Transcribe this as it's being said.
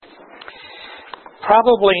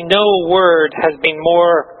probably no word has been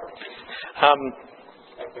more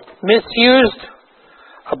misused,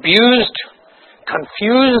 abused,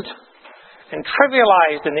 confused, and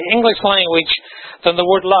trivialized in the English language than the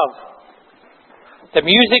word love. The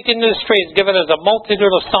music industry has given us a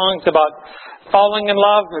multitude of songs about falling in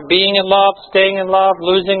love, or being in love, staying in love,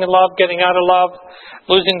 losing in love, getting out of love,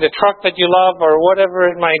 losing the truck that you love, or whatever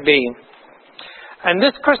it might be. And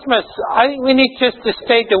this Christmas, I think we need just to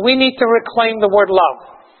state that we need to reclaim the word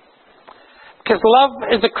love. Because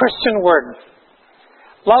love is a Christian word.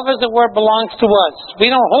 Love as a word belongs to us.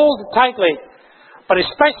 We don't hold it tightly, but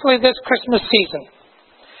especially this Christmas season.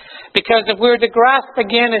 Because if we were to grasp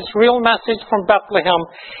again its real message from Bethlehem,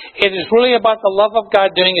 it is really about the love of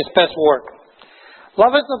God doing His best work.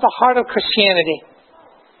 Love is at the heart of Christianity.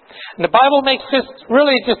 And the Bible makes this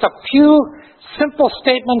really just a few simple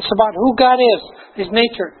statements about who God is, His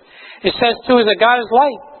nature. It says too that God is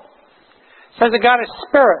light. It says that God is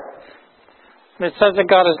spirit. And it says that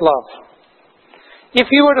God is love. If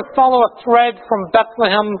you were to follow a thread from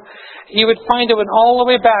Bethlehem, you would find it went all the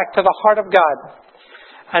way back to the heart of God.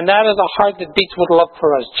 And that is a heart that beats with love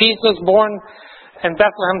for us. Jesus, born in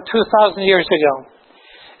Bethlehem 2,000 years ago,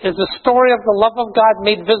 is the story of the love of God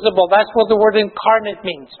made visible. That's what the word incarnate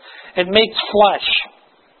means. It makes flesh.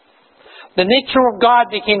 The nature of God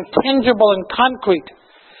became tangible and concrete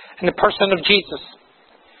in the person of Jesus.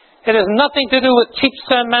 It has nothing to do with cheap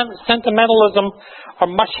sentimentalism or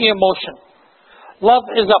mushy emotion. Love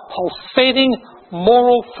is a pulsating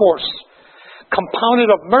moral force, compounded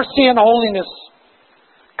of mercy and holiness,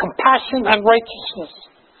 compassion and righteousness,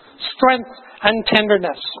 strength and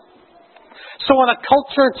tenderness. So in a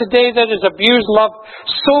culture today that has abused love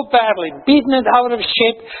so badly, beaten it out of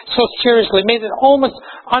shape so seriously, made it almost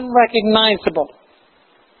unrecognizable,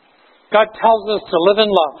 God tells us to live in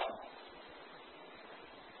love.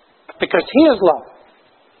 Because He is love.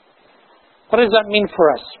 What does that mean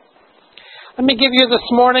for us? Let me give you this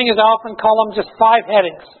morning, as I often call them, just 5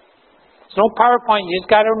 headings. There's no PowerPoint. You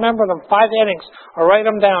just got to remember them. 5 headings. Or write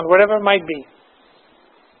them down, whatever it might be.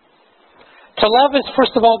 To love is,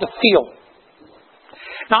 first of all, to feel.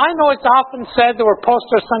 Now, I know it's often said, there were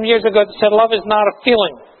posters some years ago that said love is not a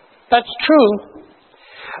feeling. That's true.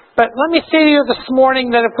 But let me say to you this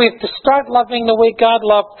morning that if we have to start loving the way God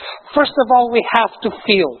loved, first of all, we have to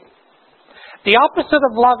feel. The opposite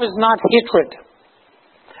of love is not hatred.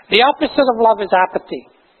 The opposite of love is apathy.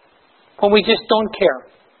 When we just don't care.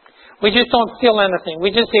 We just don't feel anything.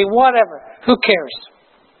 We just say, whatever, who cares?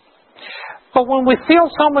 But when we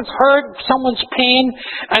feel someone's hurt, someone's pain,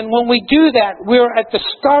 and when we do that, we're at the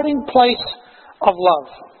starting place of love.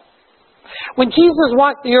 When Jesus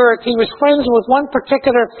walked the earth, He was friends with one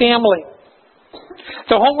particular family.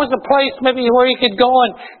 The home was a place maybe where he could go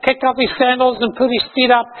and kick off his sandals and put his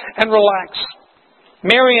feet up and relax.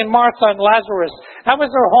 Mary and Martha and Lazarus. That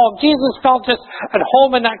was their home. Jesus felt just at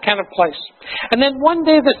home in that kind of place. And then one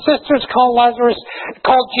day the sisters called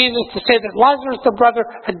Jesus to say that Lazarus, the brother,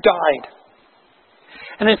 had died.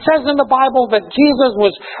 And it says in the Bible that Jesus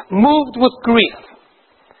was moved with grief.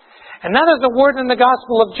 And that is a word in the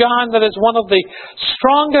Gospel of John that is one of the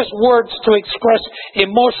strongest words to express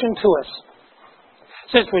emotion to us. It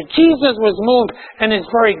says that Jesus was moved in his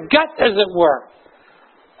very gut, as it were,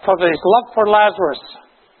 for his love for Lazarus.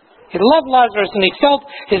 He loved Lazarus and he felt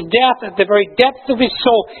his death at the very depths of his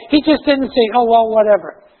soul. He just didn't say, oh, well,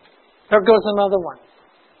 whatever. There goes another one.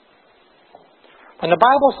 When the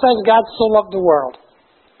Bible says God so loved the world,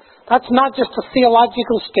 that's not just a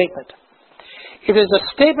theological statement. It is a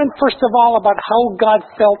statement, first of all, about how God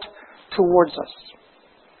felt towards us.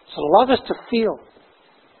 So love is to feel.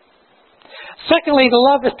 Secondly, to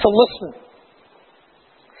love is to listen.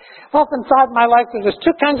 I've often thought in my life that there's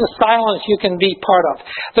 2 kinds of silence you can be part of.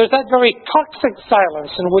 There's that very toxic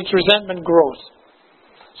silence in which resentment grows.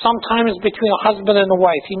 Sometimes between a husband and a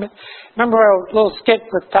wife. You remember a little skit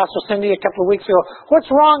with Pastor Cindy a couple of weeks ago? What's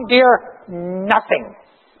wrong, dear? Nothing.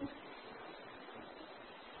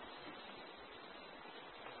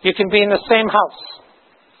 You can be in the same house.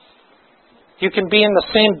 You can be in the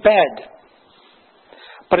same bed.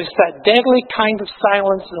 But it's that deadly kind of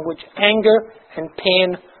silence in which anger and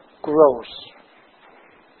pain grows.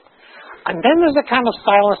 And then there's a kind of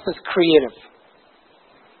silence that's creative.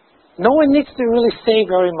 No one needs to really say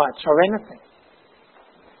very much or anything.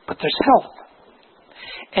 But there's health.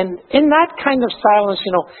 And in that kind of silence,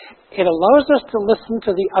 it allows us to listen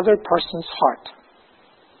to the other person's heart.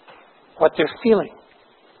 What they're feeling.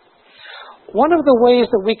 One of the ways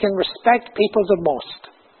that we can respect people the most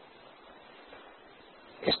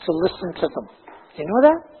is to listen to them. You know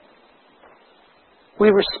that? We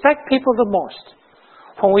respect people the most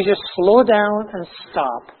when we just slow down and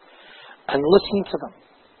stop and listen to them.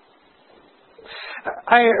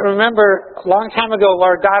 I remember a long time ago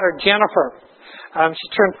our daughter Jennifer, she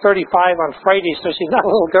turned 35 on Friday, so she's not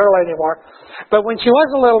a little girl anymore. But when she was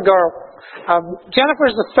a little girl,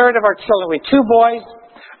 Jennifer's the third of our children. We had 2 boys,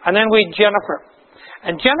 and then we had Jennifer.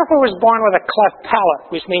 And Jennifer was born with a cleft palate,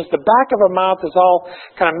 which means the back of her mouth is all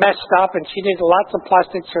kind of messed up, and she needed lots of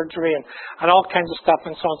plastic surgery and all kinds of stuff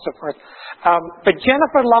and so on and so forth. But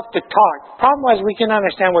Jennifer loved to talk. The problem was we couldn't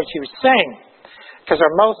understand what she was saying because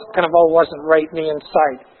her mouth kind of all wasn't right in the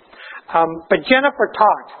inside. But Jennifer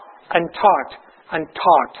talked and talked and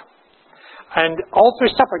talked. And all through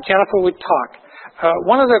supper, Jennifer would talk.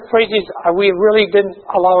 One of the phrases we really didn't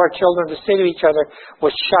allow our children to say to each other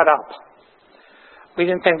was, "Shut up." We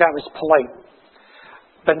didn't think that was polite.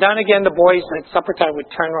 But then again, the boys at supper time would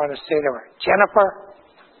turn around and say to her, "Jennifer."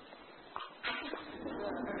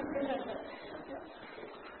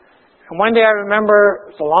 And one day I remember,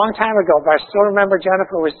 it was a long time ago, but I still remember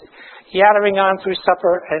Jennifer was yattering on through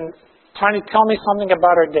supper and trying to tell me something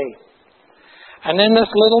about her day. And then this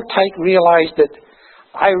little tyke realized that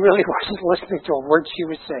I really wasn't listening to a word she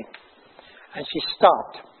was saying. And she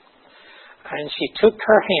stopped. And she took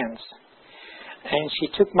her hands. And she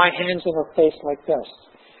took my hands in her face like this.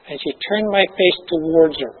 And she turned my face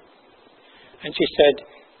towards her. And she said,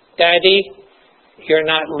 "Daddy, you're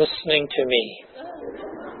not listening to me."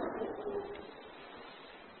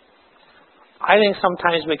 I think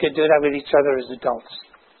sometimes we could do that with each other as adults,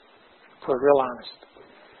 if we're real honest.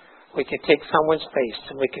 We could take someone's face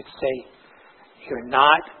and we could say, "You're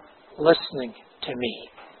not listening to me."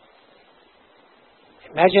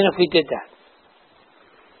 Imagine if we did that.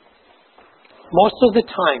 Most of the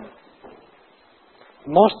time,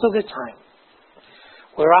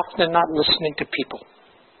 we're often not listening to people.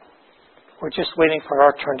 We're just waiting for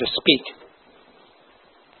our turn to speak.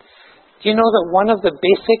 Do you know that one of the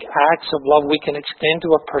basic acts of love we can extend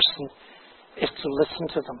to a person is to listen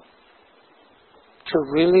to them? To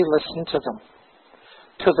really listen to them.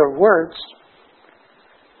 To their words,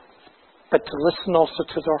 but to listen also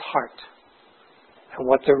to their heart and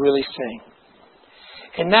what they're really saying.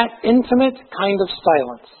 In that intimate kind of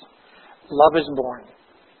silence, love is born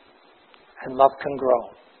and love can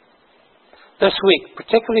grow. This week,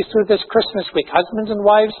 particularly through this Christmas week, husbands and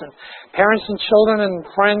wives and parents and children and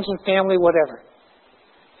friends and family, whatever.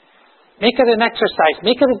 Make it an exercise.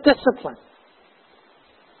 Make it a discipline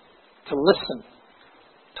to listen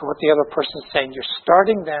to what the other person is saying. You're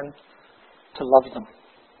starting then to love them.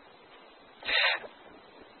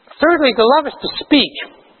 Thirdly, to love is to speak.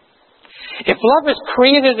 If love is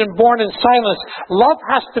created and born in silence, love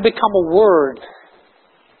has to become a word.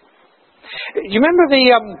 You remember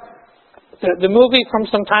the movie from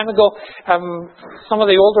some time ago? Some of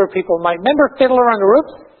the older people might remember Fiddler on the Roof.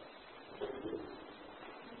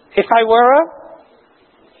 If I were a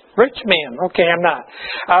rich man. Okay, I'm not.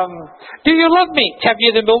 Do you love me?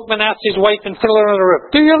 Tevye the milkman asked his wife in Fiddler on the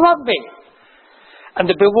Roof. Do you love me? And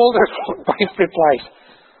the bewildered wife replies,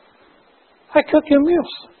 "I cook your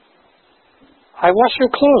meals. I wash your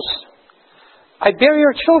clothes. I bear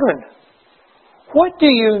your children. What do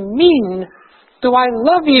you mean, do I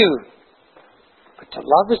love you?" But to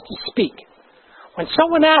love is to speak. When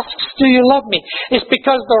someone asks, "Do you love me?" it's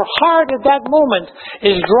because their heart at that moment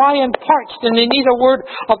is dry and parched and they need a word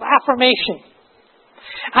of affirmation.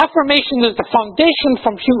 Affirmation is the foundation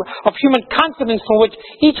of human confidence from which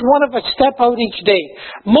each one of us step out each day.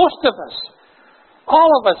 Most of us,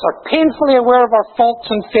 all of us, are painfully aware of our faults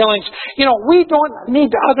and failings. You know, we don't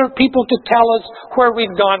need other people to tell us where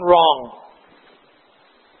we've gone wrong.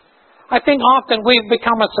 I think often we've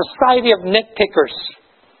become a society of nitpickers.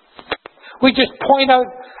 We just point out,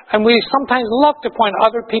 and we sometimes love to point out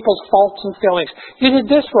other people's faults and failings. You did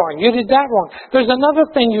this wrong. You did that wrong. There's another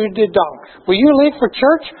thing you did wrong. Were you late for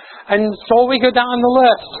church? And so we go down the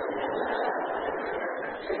list.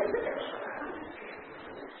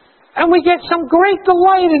 And we get some great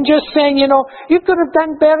delight in just saying, you know, you could have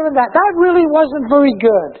done better than that. That really wasn't very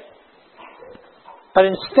good. But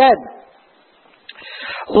instead,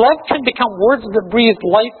 love can become words that breathe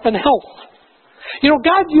life and health. You know,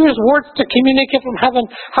 God used words to communicate from heaven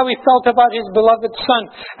how He felt about His beloved Son.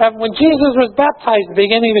 When Jesus was baptized at the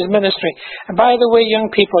beginning of His ministry, and by the way, young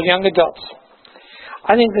people, young adults,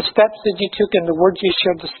 I think the steps that you took and the words you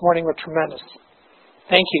shared this morning were tremendous.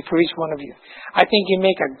 Thank you for each one of you. I think you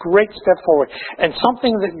make a great step forward and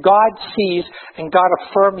something that God sees and God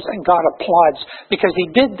affirms and God applauds, because He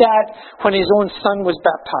did that when His own Son was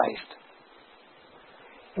baptized.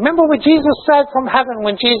 Remember what Jesus said from heaven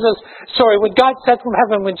what God said from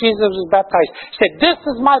heaven when Jesus was baptized. He said, "This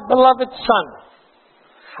is my beloved Son,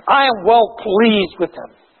 I am well pleased with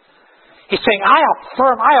him. He's saying, I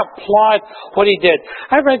affirm, I applaud what he did.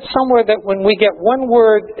 I read somewhere that when we get one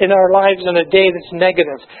word in our lives in a day that's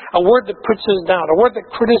negative, a word that puts us down, a word that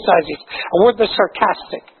criticizes, a word that's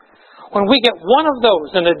sarcastic, when we get one of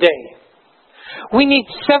those in a day, we need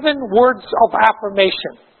 7 words of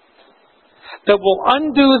affirmation that will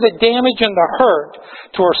undo the damage and the hurt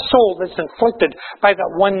to our soul that's inflicted by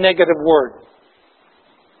that one negative word.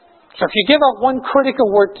 So if you give out one critical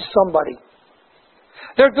word to somebody,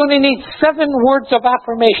 they're going to need 7 words of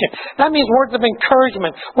affirmation. That means words of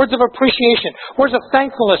encouragement, words of appreciation, words of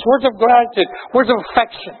thankfulness, words of gratitude, words of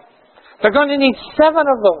affection. They're going to need 7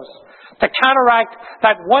 of those to counteract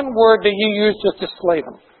that one word that you use just to slay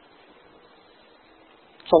them.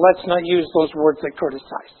 So let's not use those words that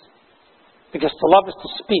criticize. Because to love is to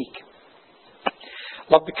speak.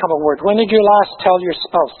 Love become a word. When did you last tell your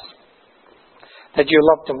spouse that you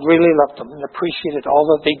loved them, really loved them, and appreciated all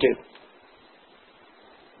that they do?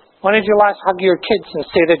 When did you last hug your kids and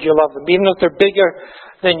say that you love them, even if they're bigger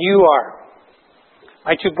than you are?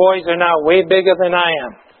 My 2 boys are now way bigger than I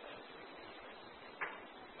am.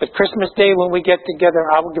 But Christmas Day, when we get together,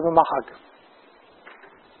 I will give them a hug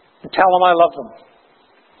and tell them I love them.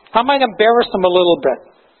 I might embarrass them a little bit,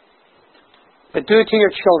 but do it to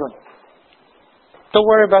your children. Don't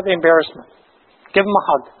worry about the embarrassment. Give them a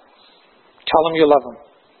hug. Tell them you love them.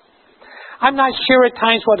 I'm not sure at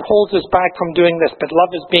times what holds us back from doing this, but love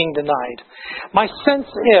is being denied. My sense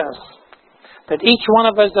is that each one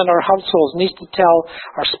of us in our households needs to tell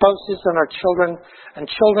our spouses and our children, and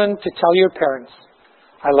children to tell your parents,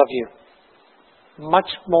 I love you. Much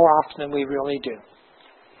more often than we really do.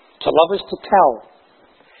 To love is to tell.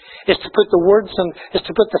 Is to put the words and is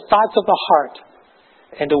to put the thoughts of the heart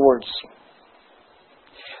into words.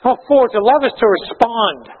 Number 4, to love is to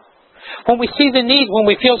respond. When we see the need, when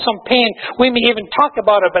we feel some pain, we may even talk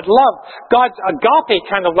about it, but love, God's agape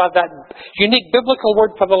kind of love, that unique biblical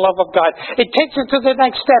word for the love of God, it takes it to the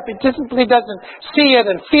next step. It simply doesn't see it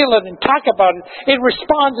and feel it and talk about it. It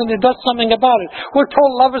responds and it does something about it. We're told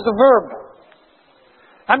love is a verb.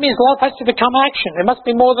 That means love has to become action. It must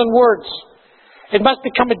be more than words. It must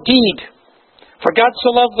become a deed. For God so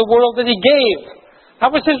loved the world that He gave.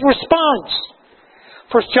 That was His response.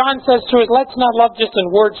 First John says to us, let's not love just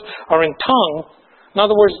in words or in tongue. In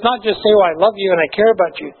other words, not just say, oh, I love you and I care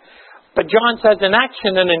about you. But John says in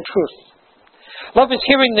action and in truth. Love is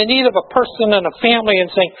hearing the need of a person and a family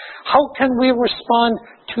and saying, how can we respond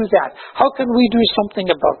to that? How can we do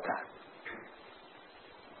something about that?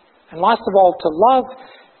 And last of all, to love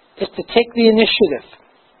is to take the initiative.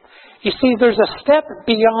 You see, there's a step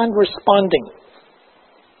beyond responding.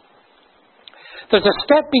 There's a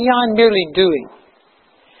step beyond merely doing.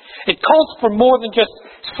 It calls for more than just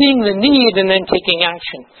seeing the need and then taking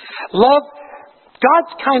action. Love,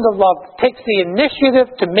 God's kind of love, takes the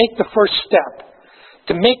initiative to make the first step,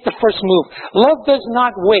 to make the first move. Love does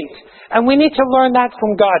not wait. And we need to learn that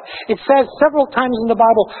from God. It says several times in the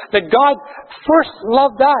Bible that God first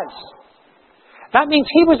loved us. That means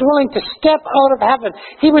He was willing to step out of heaven.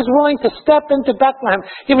 He was willing to step into Bethlehem.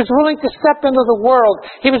 He was willing to step into the world.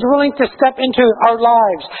 He was willing to step into our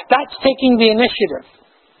lives. That's taking the initiative.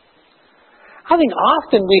 I think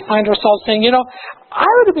often we find ourselves saying, I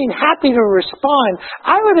would have been happy to respond.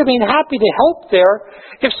 I would have been happy to help there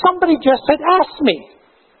if somebody just had asked me.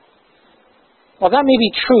 Well, that may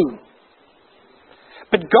be true.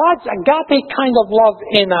 But God's agape kind of love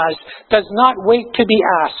in us does not wait to be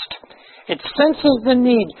asked. It senses the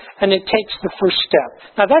need and it takes the first step.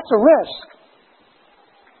 Now that's a risk.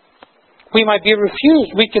 We might be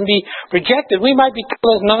refused. We can be rejected. We might be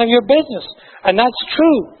told it's none of your business. And that's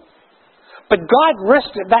true. But God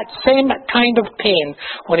risked that same kind of pain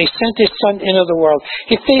when He sent His Son into the world.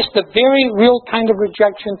 He faced the very real kind of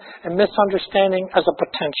rejection and misunderstanding as a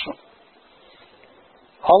potential.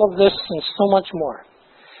 All of this and so much more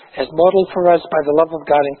is modeled for us by the love of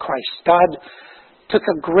God in Christ. God took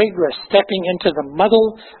a great risk stepping into the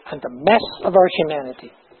muddle and the mess of our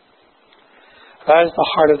humanity. That is the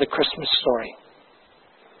heart of the Christmas story.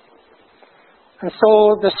 And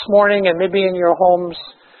so this morning, and maybe in your homes,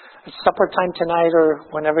 at supper time tonight or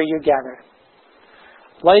whenever you gather,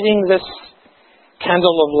 lighting this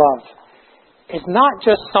candle of love is not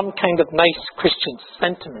just some kind of nice Christian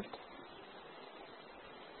sentiment.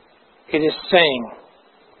 It is saying,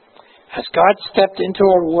 as God stepped into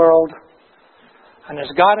our world, and as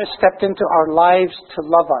God has stepped into our lives to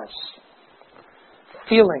love us,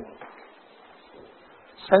 feeling,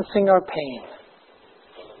 sensing our pain,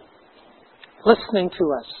 listening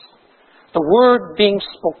to us, the word being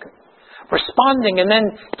spoken, responding and then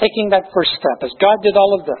taking that first step, as God did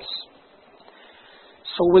all of this,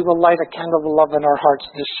 So we will light a candle of love in our hearts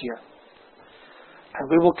this year. And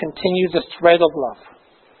we will continue the thread of love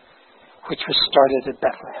which was started at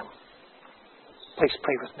Bethlehem. Please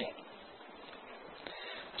pray with me.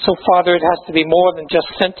 So, Father, it has to be more than just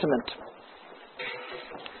sentiment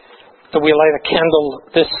that we light a candle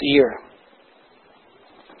this year.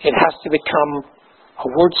 It has to become a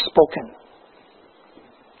word spoken,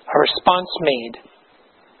 a response made,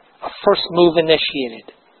 a first move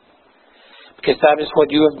initiated. Because that is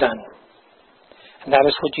what you have done. And that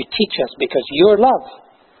is what you teach us, because your love.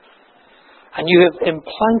 And you have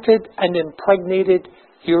implanted and impregnated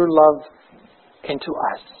your love into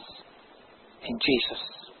us. In Jesus.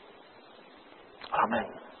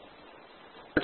 Amen.